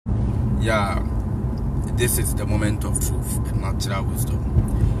Yeah, this is the moment of truth and natural wisdom.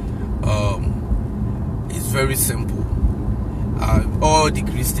 It's very simple. All the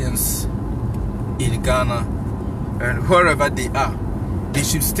Christians in Ghana and wherever they are, they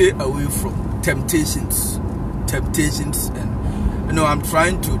should stay away from temptations, and I'm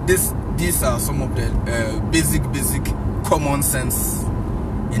trying to. These are some of the basic common sense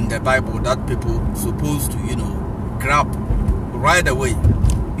in the Bible that people supposed to grab right away.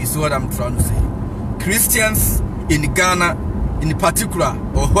 Is what I'm trying to say. Christians in Ghana, in particular,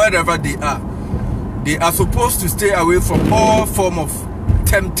 or wherever they are supposed to stay away from all form of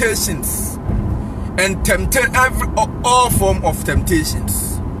temptations and all form of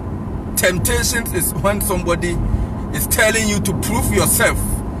temptations. Temptations is when somebody is telling you to prove yourself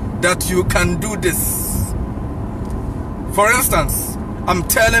that you can do this. For instance, I'm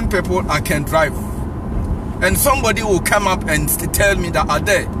telling people I can drive, and somebody will come up and tell me that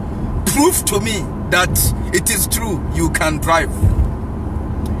Addaai, prove to me that it is true you can drive.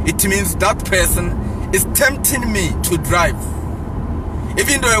 It means that person is tempting me to drive,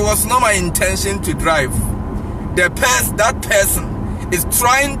 even though it was not my intention to drive. That person is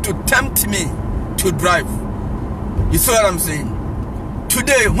trying to tempt me to drive. You see what I'm saying?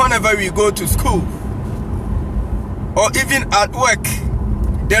 Today, whenever we go to school or even at work,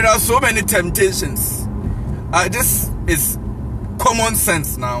 there are so many temptations. This is common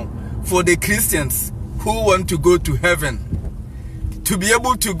sense now for the Christians who want to go to heaven. To be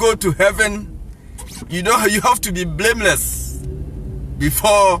able to go to heaven, you have to be blameless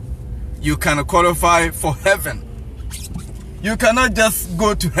before you can qualify for heaven. You cannot just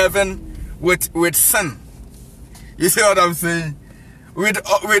go to heaven with sin. You see what I'm saying? With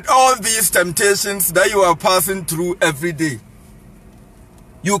all these temptations that you are passing through every day,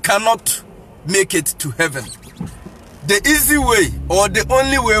 you cannot make it to heaven. The easy way, or the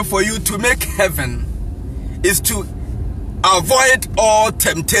only way for you to make heaven, is to avoid all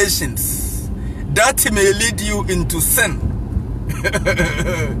temptations that may lead you into sin.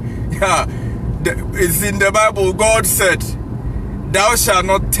 Yeah, it's in the Bible. God said, "Thou shalt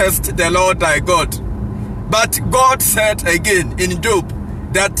not test the Lord thy God." But God said again in Job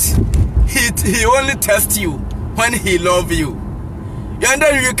that He only tests you when He loves you. And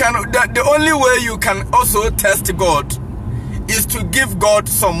then the only way you can also test God is to give God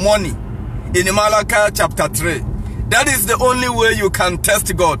some money. In Malachi chapter 3, that is the only way you can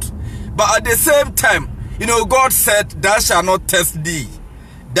test God. But at the same time, God said, "Thou shalt not test thee.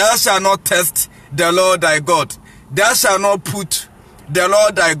 Thou shalt not test the Lord thy God. Thou shalt not put the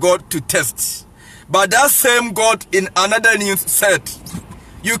Lord thy God to test." But that same God in another news said,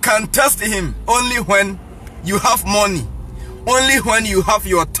 you can test Him only when you have money. Only when you have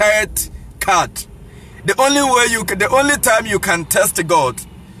your tithe card. The only time you can test God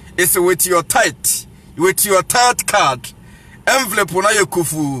is with your tithe card. Envelope na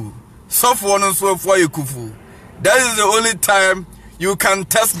yekufu. Software no software yekufu. That is the only time you can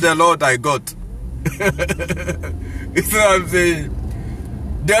test the Lord thy God. You see what I'm saying?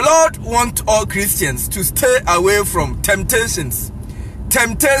 The Lord wants all Christians to stay away from temptations.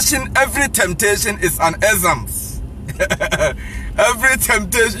 Every temptation is an exam. Every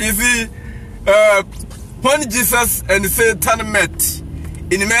temptation, you see, when Jesus and Satan met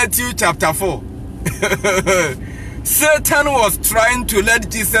in Matthew chapter 4, Satan was trying to let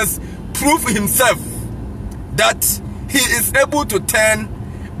Jesus prove himself that he is able to turn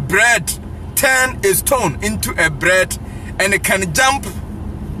a stone into a bread, and it can jump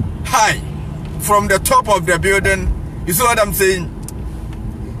high from the top of the building. You see what I'm saying?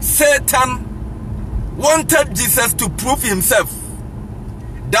 Satan wanted Jesus to prove himself.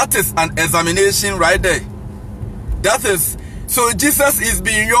 That is an examination right there. So Jesus is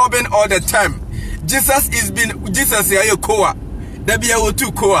being robbing all the time. Jesus is koa.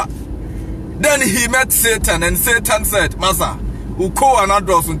 Then he met Satan, and Satan said, "Master, ukoa not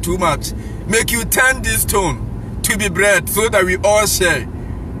dropping too much. Make you turn this stone to be bread so that we all share."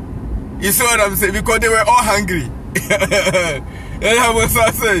 You see what I'm saying? Because they were all hungry. And I was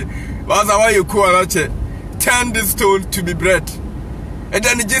saying, "Master, why you koa turn this stone to be bread?" And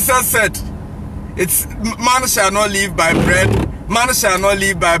then Jesus said, "It's man shall not live by bread. Man shall not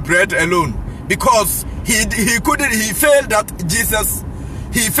live by bread alone." Because he failed that exams.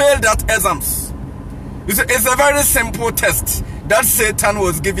 It's a very simple test that Satan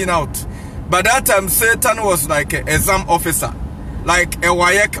was giving out. But that time Satan was like an exam officer, like a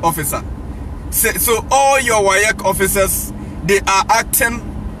WAEC officer. So all your WAEC officers, they are acting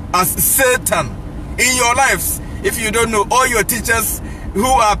as Satan in your lives. If you don't know, all your teachers who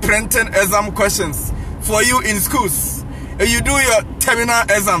are printing exam questions for you in schools, you do your terminal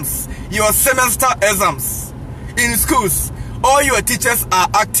exams, your semester exams in schools, all your teachers are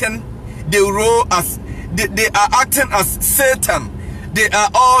acting the role as they are acting as Satan. They are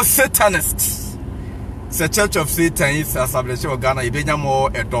all Satanists. The Church of Satan is established in Ghana. Ibenya more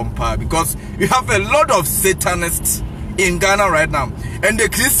a dompa because we have a lot of Satanists in Ghana right now, and the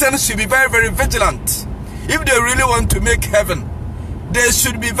Christians should be very, very vigilant. If they really want to make heaven, they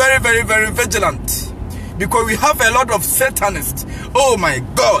should be very, very, very vigilant, because we have a lot of Satanists. Oh my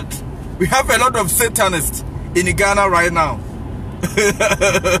God, we have a lot of Satanists in Ghana right now.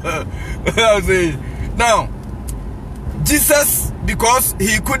 Now, Jesus, because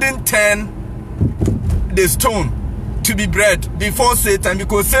he couldn't turn the stone to be bread before Satan,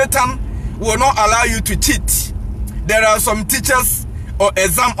 because Satan will not allow you to cheat. There are some teachers or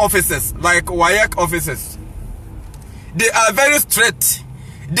exam officers, like WAEC officers. They are very strict.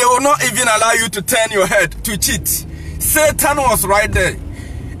 They will not even allow you to turn your head to cheat. Satan was right there,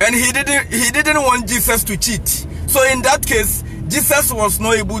 and he didn't want Jesus to cheat. So in that case, Jesus was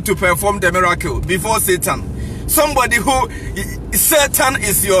not able to perform the miracle before Satan. Somebody who, Satan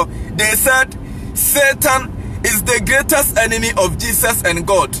is your, they said Satan is the greatest enemy of Jesus and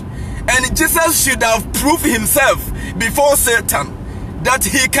God. And Jesus should have proved himself before Satan that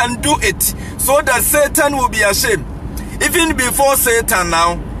he can do it, so that Satan will be ashamed. Even before Satan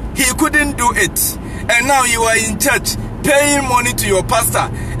now, he couldn't do it. And now you are in church paying money to your pastor,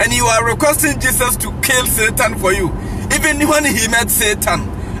 and you are requesting Jesus to kill Satan for you. Even when he met Satan,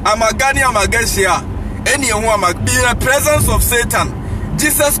 Amagani Amageshia, anyone be in the presence of Satan,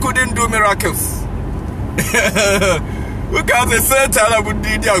 Jesus couldn't do miracles. Look at the Satan would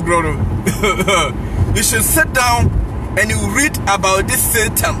do their glory. You should sit down and you read about this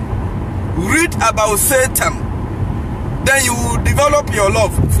Satan. Read about Satan. Then you will develop your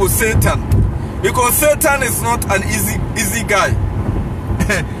love for Satan, because Satan is not an easy guy.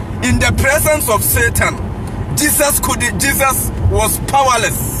 In the presence of Satan, Jesus was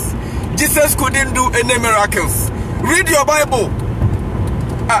powerless. Jesus couldn't do any miracles. Read your Bible.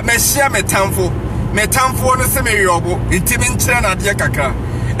 Meshia metamfo no se me yobo intimin chira na de kakra.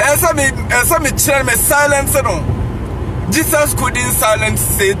 Esa me chira me silence no. Jesus couldn't silence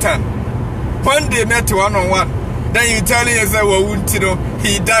Satan. When they met one on one, then you tell him,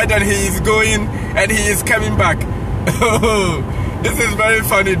 he died and he is going and he is coming back. This is very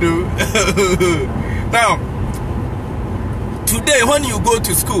funny, dude. Now, today when you go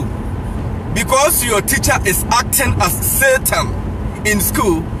to school, because your teacher is acting as Satan in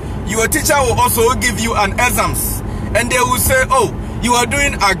school, your teacher will also give you an exams, and they will say, oh, you are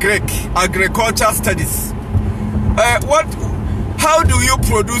doing agriculture studies. How do you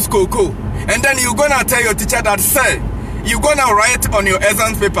produce cocoa? And then you're gonna tell your teacher that, sir, you're gonna write on your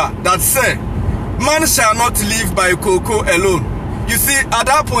exam paper that, sir, man shall not live by cocoa alone. You see, at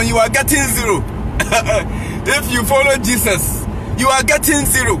that point you are getting 0. If you follow Jesus, you are getting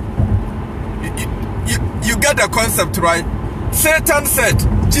 0. You get the concept, right? Satan said,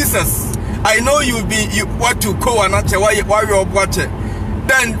 Jesus, I know you what to call and why you're watching.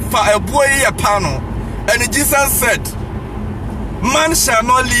 Then for a boy a panel, and Jesus said, man shall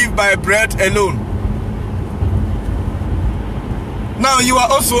not live by bread alone. Now you are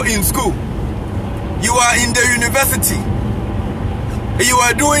also in school. You are in the university. You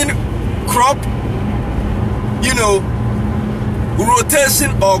are doing crop,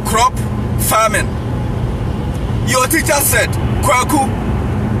 rotation or crop farming. Your teacher said, Kwaku,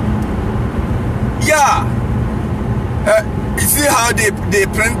 yeah. You see how they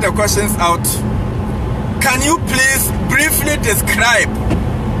print the questions out? Can you please briefly describe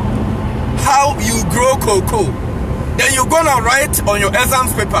how you grow cocoa? Then you're gonna write on your exam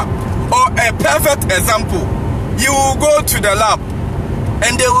paper, or a perfect example. You will go to the lab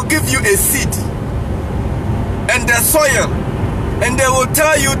and they will give you a seed and the soil, and they will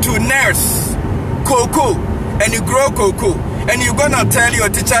tell you to nurse cocoa, and you grow cocoa, and you're gonna tell your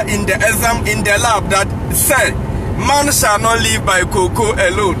teacher in the exam in the lab that, sir, man shall not live by cocoa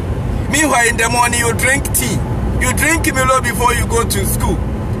alone. Meanwhile, in the morning you drink tea, you drink Milo before you go to school,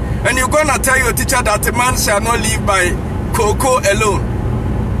 and you're gonna tell your teacher that a man shall not live by cocoa alone.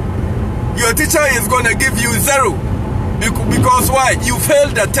 Your teacher is gonna give you 0, because why? You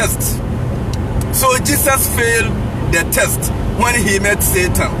failed the test. So Jesus failed the test when he met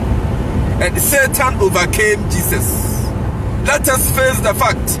Satan, and Satan overcame Jesus. Let us face the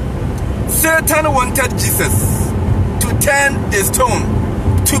fact. Satan wanted Jesus to turn the stone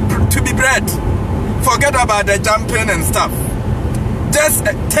to be bread. Forget about the jumping and stuff. Just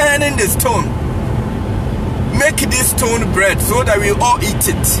turning the stone. Make this stone bread so that we all eat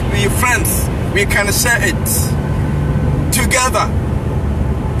it. We friends, we can share it together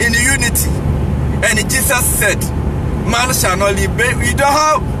in unity. And Jesus said, man shall not live. You know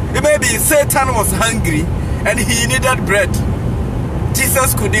how maybe Satan was hungry and he needed bread.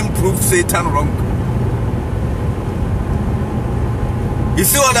 Jesus couldn't prove Satan wrong. You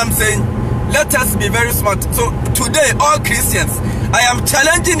see what I'm saying? Let us be very smart. So today, all Christians, I am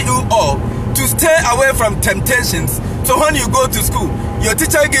challenging you all to stay away from temptations. So when you go to school, your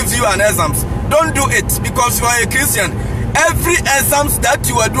teacher gives you an exam. Don't do it because you are a Christian. Every exam that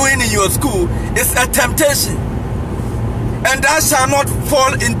you are doing in your school is a temptation. And thou shalt not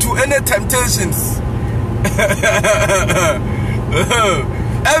fall into any temptations.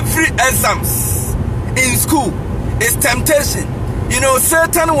 Every exams in school is temptation. You know,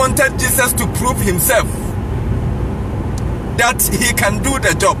 Satan wanted Jesus to prove himself that he can do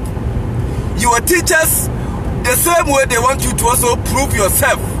the job. Your teachers, the same way they want you to also prove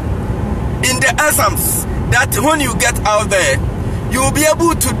yourself in the exams, that when you get out there, you will be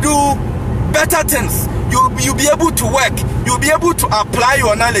able to do better things. You'll be able to work. You'll be able to apply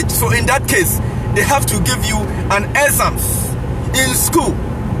your knowledge. So in that case, they have to give you an exams in school.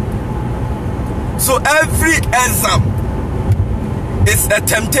 So every exam is a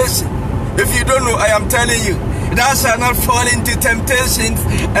temptation. If you don't know, I am telling you, thou shalt not fall into temptations.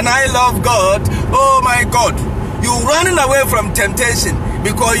 And I love God. Oh my God. You running away from temptation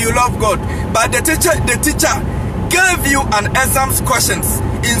because you love God. But the teacher gave you an exams questions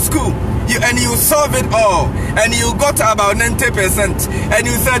in school. And you solve it all. And you got about 90%. And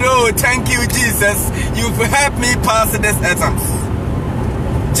you said, oh, thank you, Jesus. You've helped me pass this exams.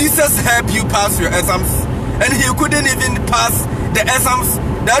 Jesus helped you pass your exams. And he couldn't even pass the exams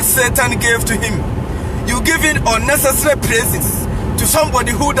that Satan gave to him. You giving unnecessary praises to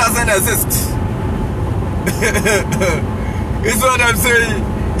somebody who doesn't exist. Is what I'm saying.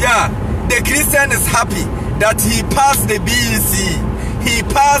 Yeah, the Christian is happy that he passed the BEC, he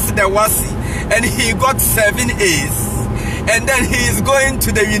passed the WASI, and he got 7 A's, and then he is going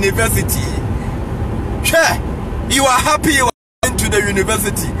to the university. Sure, you are happy you are going to the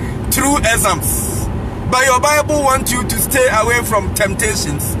university through exams, but your Bible wants you to stay away from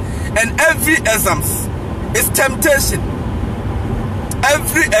temptations, and every exams is temptation.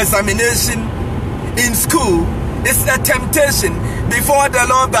 Every examination in school is a temptation before the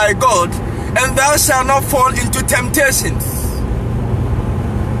Lord thy God, and thou shalt not fall into temptations.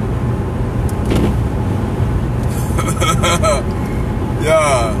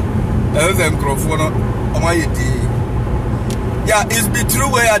 Yeah, that's a microphone. Yeah, it's be true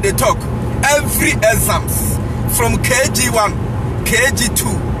where they talk. Every exams from KG1, KG2,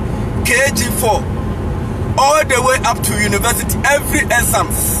 KG4, all the way up to university, every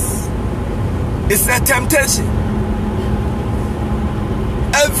exams is a temptation.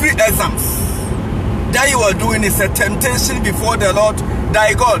 Every exams that you are doing is a temptation before the Lord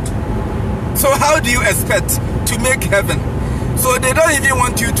thy God. So how do you expect to make heaven? So they don't even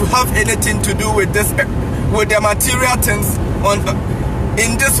want you to have anything to do with this, with the material things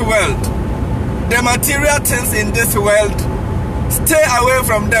in this world. The material things in this world, stay away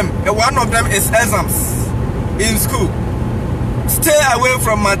from them. One of them is exams in school. Stay away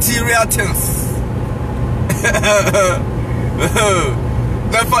from material things.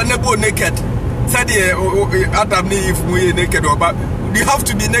 Never naked. Said Adam if we naked, but you have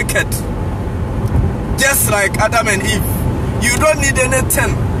to be naked. Just like Adam and Eve. You don't need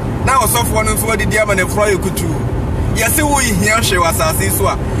anything. Now soft one for the diamond and fry you could do. Yes, we hear she was as this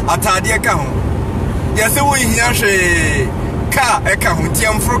one. Atadia Kahon. Yes, we hear she car a kahun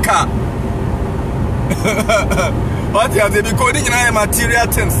tiam for car. What you have the decoding in material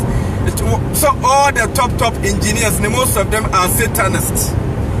things. So all the top engineers, most of them are Satanists.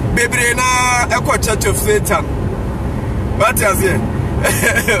 Baby na echo church of Satan. What you say?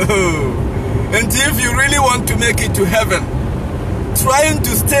 And if you really want to make it to heaven, trying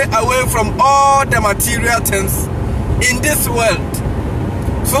to stay away from all the material things in this world,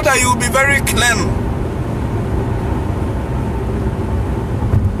 so that you will be very clean.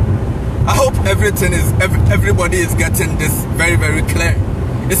 I hope everybody is getting this very, very clear.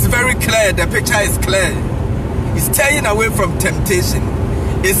 It's very clear. The picture is clear. It's staying away from temptation.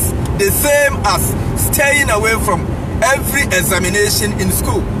 It's the same as staying away from every examination in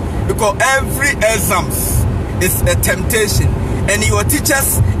school, because every exams is a temptation, and your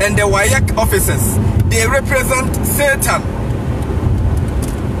teachers and the WAEC officers, they represent Satan.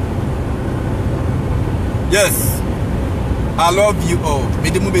 Yes, I love you all.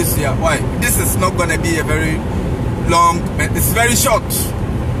 Why? This is not going to be a very long, it's very short.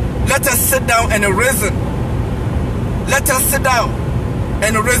 Let us sit down and reason. Let us sit down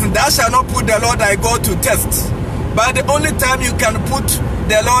and reason. Thou shalt not put the Lord thy God to test. But the only time you can put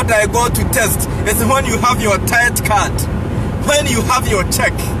the Lord thy God to test is when you have your tithe card, when you have your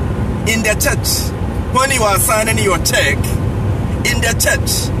check in the church, when you are signing your check in the church,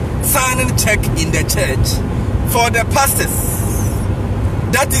 signing check in the church for the pastors.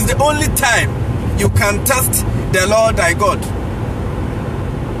 That is the only time you can test the Lord thy God.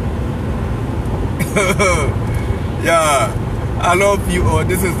 Yeah, I love you all.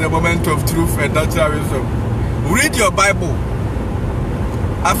 This is the moment of truth and natural wisdom. Read your Bible.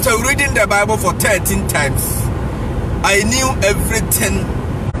 After reading the Bible for 13 times, I knew everything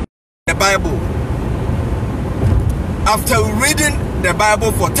in the Bible. After reading the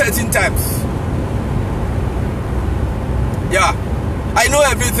Bible for 13 times, yeah, I know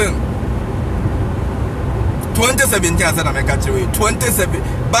everything. 2017, I said I'm a country. 27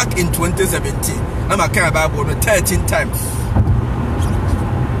 back in 2017, I'm a kind of Bible 13 times.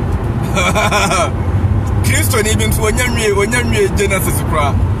 Christian even when you Genesis,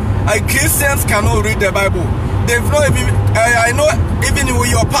 Christians cannot read the Bible. They've not even. I know even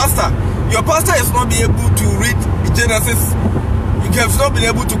your pastor. Your pastor is not be able to read Genesis. You have not been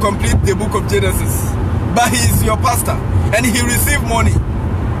able to complete the book of Genesis, but he is your pastor, and he receives money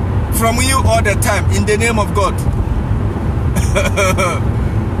from you all the time in the name of God.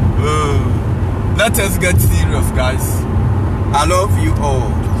 Let us get serious, guys. I love you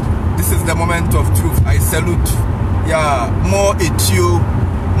all. This is the moment of truth. I salute. Yeah, more etio,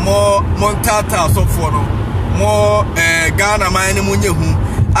 more montata so for more Ghana mine munyehu.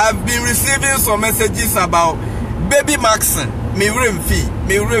 I've been receiving some messages about baby Maxon. Me room fee.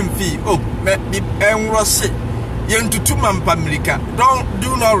 Oh, me rush. Yentutu mampa America.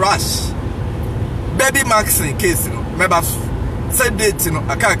 Do not rush. Baby Maxon case no. Meba said date no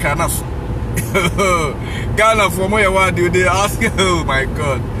akaka na so. Ghana for more what do they ask? Oh my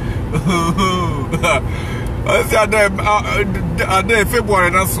God. I said are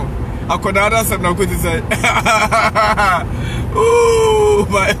February na so. Akoda ada sem na ko ti say. Oh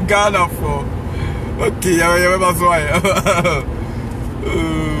my God, for okay, yeah, so